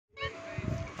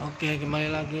Oke, kembali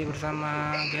lagi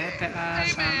bersama GTA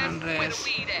San Andreas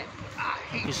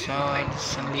episode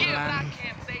 9.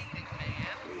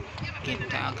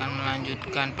 Kita akan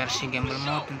melanjutkan versi gamble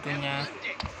mode tentunya,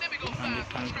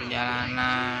 melanjutkan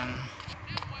perjalanan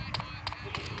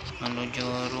menuju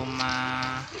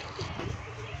rumah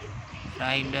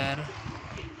Ryder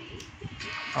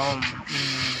home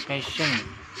invasion.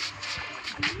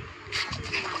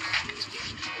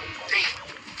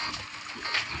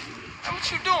 What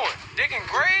you doing? Digging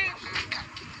graves?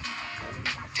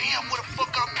 Damn, where the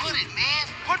fuck I put it, man?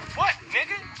 Put what,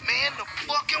 nigga? Man, the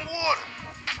fucking water.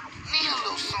 Need a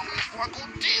little something before I go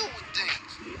deal with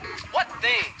things. What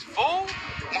things, fool?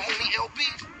 My homie LB,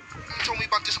 he told me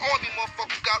about this army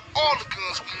motherfucker who got all the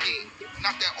guns we need.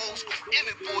 Not that old school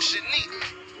Emmett bullshit neither.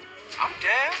 I'm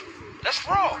down. Let's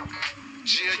roll.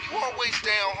 Jill, you always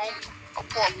down, homie.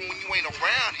 Apart from when you ain't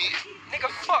around here. Nigga,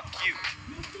 fuck you.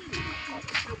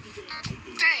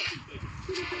 Damn.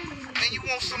 Man, you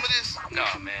want some of this?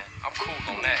 Nah, man. I'm cool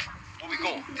on that. Where we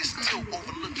going? This tilt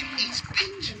overlooking East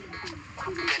Beach.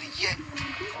 Better yet,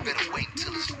 better wait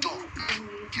until it's dark.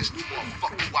 Catch the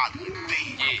motherfucker while he in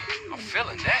bed. Yeah, I'm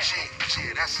feeling that.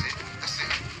 Yeah, that's it. That's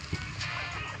it.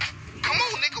 Come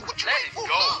on, nigga. What you Let waiting it for?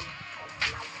 go. Look.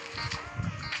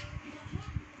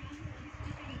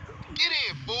 Get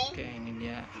in, fool. Oke, ini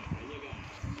dia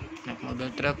naik mobil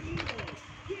truk.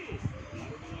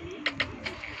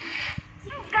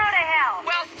 Go to hell.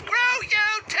 Well, screw you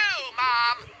too,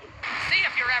 Mom. See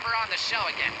if you're ever on the show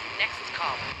again. Next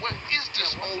call. What is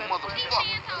this old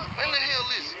motherfucker? When the hell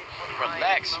is it?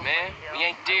 Relax, man. We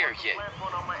ain't there yet.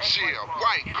 Yeah,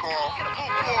 right, Carl.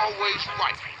 Blue always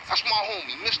right. That's my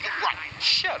homie, Mr. Right.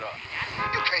 Shut up.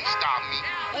 You can't stop me.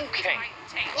 Who can't?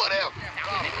 Whatever.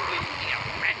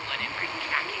 Redwood and green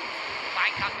khakis. If I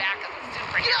come back as a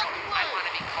superhero, I want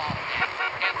to be called that.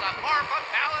 It's a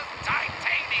morphophallus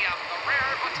titanium, the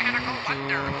rare botanical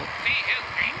wonder. See his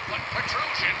 8-foot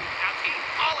protrusion as he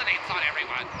pollinates on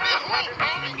everyone.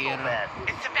 Pinggir.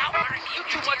 It's about marking You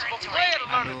your too much of a territory. player to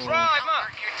learn to drive, huh?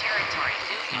 Mark your territory,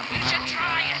 dude. Maafin You should kami,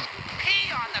 try Bang. it.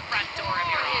 Pee on the front door of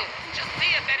your home. Just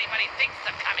see if anybody thinks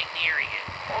of coming near you.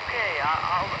 Okay,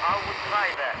 I will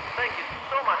try that. Thank you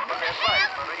so much for the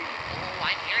advice, Maurice. Oh,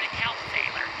 I'm here to help,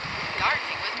 sailor.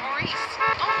 Gardening with Maurice,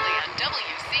 only on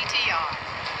WCTR.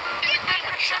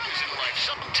 Checkers in life.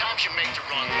 Sometimes you make the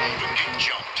wrong move and get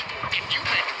jumped. If you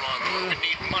make the wrong move and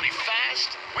need money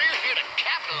fast, we're here to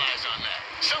capitalize on that.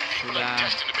 Some people are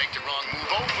destined to make the wrong move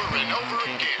over and over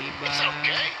again. It's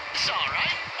okay. It's all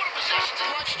right. What a possession to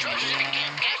large treasures if you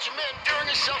can't cash them in during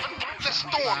a self-employed. Let's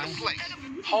storm the place.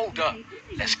 Hold up.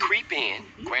 Let's creep in,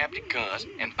 grab the guns,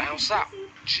 and bounce out.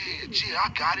 Yeah, I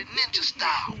got it ninja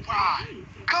style. Right.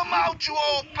 Come out, you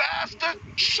old bastard.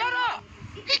 Shut up.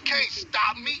 He can't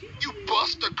stop me, you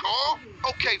buster, Carl.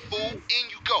 Okay, fool, in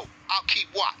you go. I'll keep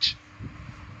watch.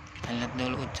 Kita lihat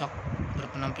dulu Ucok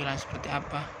berpenampilan seperti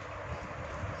apa.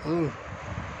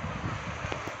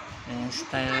 Dengan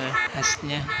style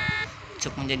khasnya,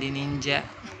 Ucok menjadi ninja.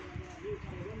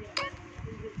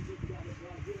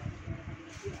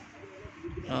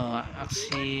 Oh,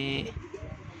 aksi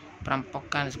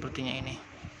perampokan sepertinya ini.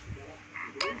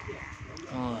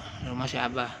 Oh, rumah si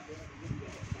Abah.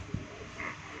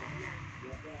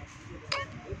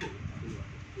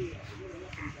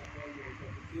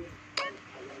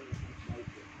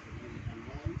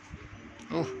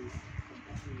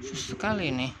 Susah sekali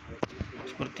ini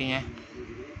sepertinya.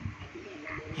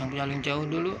 Yang paling jauh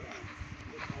dulu.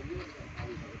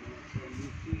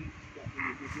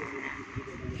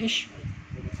 Ish.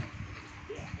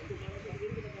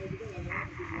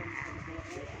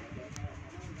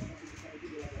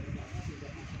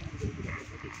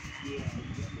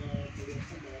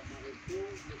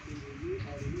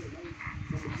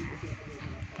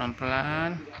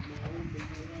 Pelan-pelan.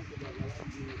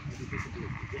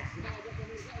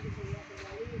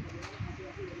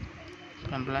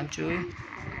 Pelan-pelan cuy,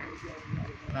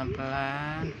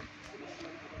 pelan-pelan.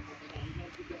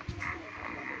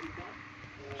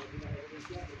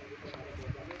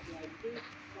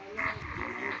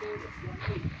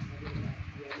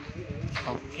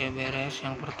 Oke, beres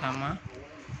yang pertama.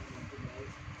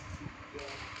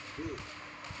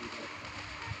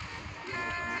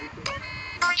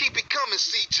 Keep it coming,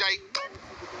 CJ.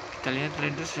 Kita lihat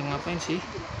Ryder sedang ngapain sih?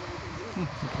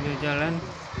 Dia jalan.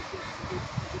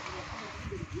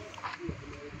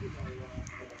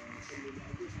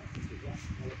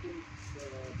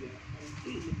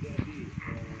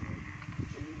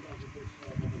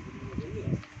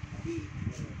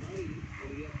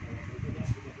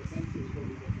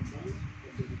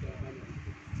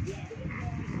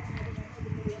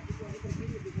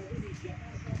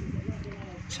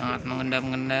 sangat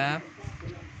mengendap-endap.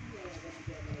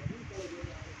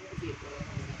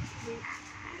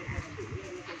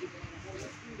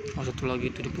 Oh, satu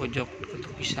lagi itu di pojok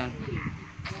ketupisan.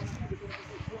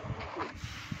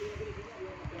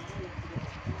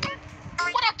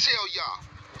 What I tell y'all?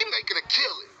 He making a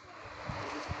killing.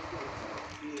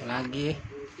 Satu lagi.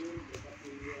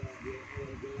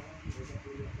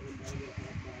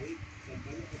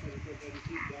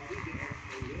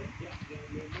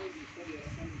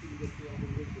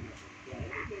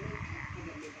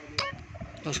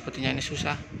 Oh, sepertinya ini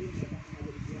susah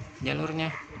jalurnya.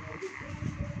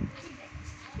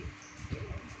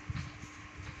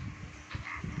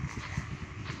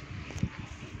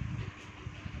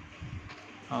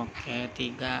 Oke,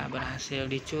 3 berhasil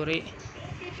dicuri.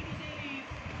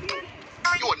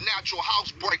 You a natural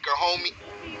housebreaker, homie.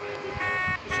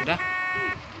 Sudah.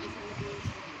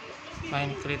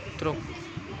 Main crit truk.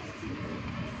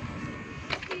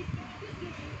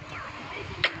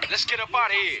 Let's get up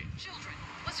out of here. Children,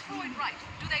 was Freud right?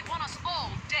 Do they want us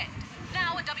all dead?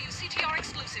 Now a WCTR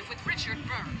exclusive with Richard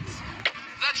Burns.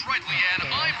 That's right,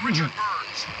 Leanne. I'm Richard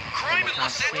Burns. Crime in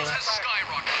Los Angeles has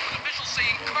skyrocketed, with officials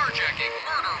saying carjacking,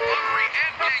 murder, robbery,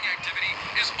 and gang activity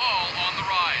is all on the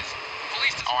rise.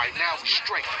 Police. All right, now we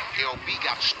straight. LB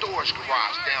got a storage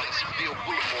garage down in Seville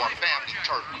Boulevard, family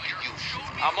turf we can use.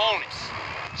 I'm on it.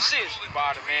 Seriously,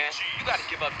 Ryder, man, you gotta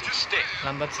give up this stick.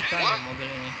 Lambat sekali mobil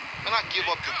ini. And I give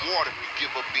up the water, you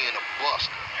give up being a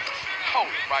buster.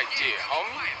 Hold it right there,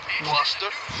 homie.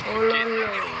 Buster.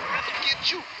 Forget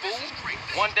you, fool.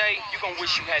 One day, you're gonna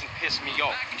wish you hadn't pissed me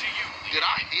off. Did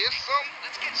I hear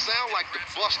something? Sound like the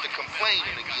buster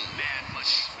complaining again. Man,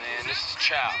 this is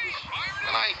childish.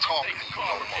 And I ain't talking to you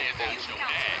no more, folks. Oh,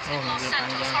 Los mobil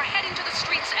Santos panjang. are heading to the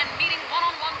streets and meeting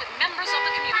one-on-one with members of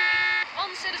the community.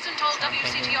 One citizen told Sampai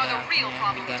WCTR the real juga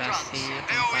problem di with drugs. garasi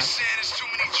They always tempat saying there's too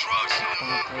many drugs in the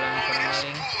hood. pengumpulan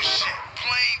permaling. Bullshit.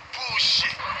 Plain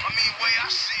bullshit. I mean, way I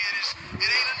see it is,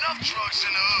 it ain't enough drugs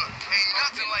in the hood. Ain't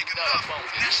nothing like enough.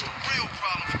 And that's the real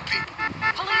problem for people.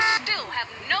 Police still have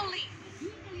no lead.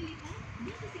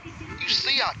 You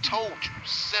see, I told you.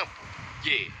 Simple.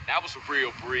 Yeah, that was a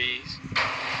real breeze.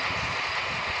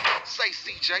 Say,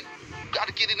 CJ, you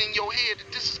gotta get it in your head that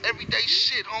this is everyday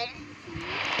shit, homie.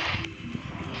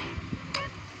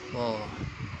 Wow,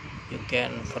 you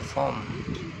can perform.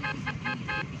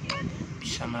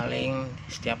 Bisa maling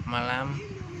setiap malam,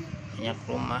 banyak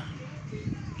rumah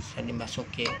bisa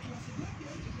dimasuki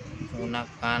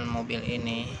menggunakan mobil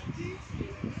ini,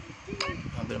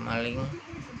 mobil maling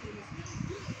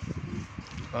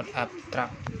load up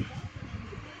truck.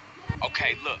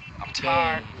 Okay, look, I'm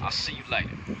tired. I'll see you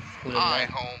later. Udah All right,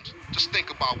 Holmes. Just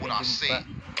think about what I said.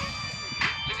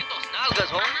 Look at those nalgas,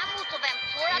 homie.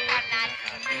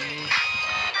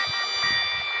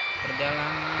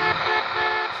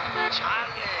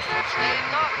 habis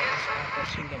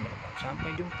perjalanan sampai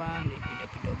jumpa di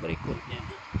video-video berikutnya.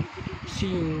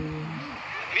 See you.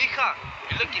 Mika,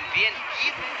 you're looking bien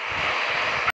even.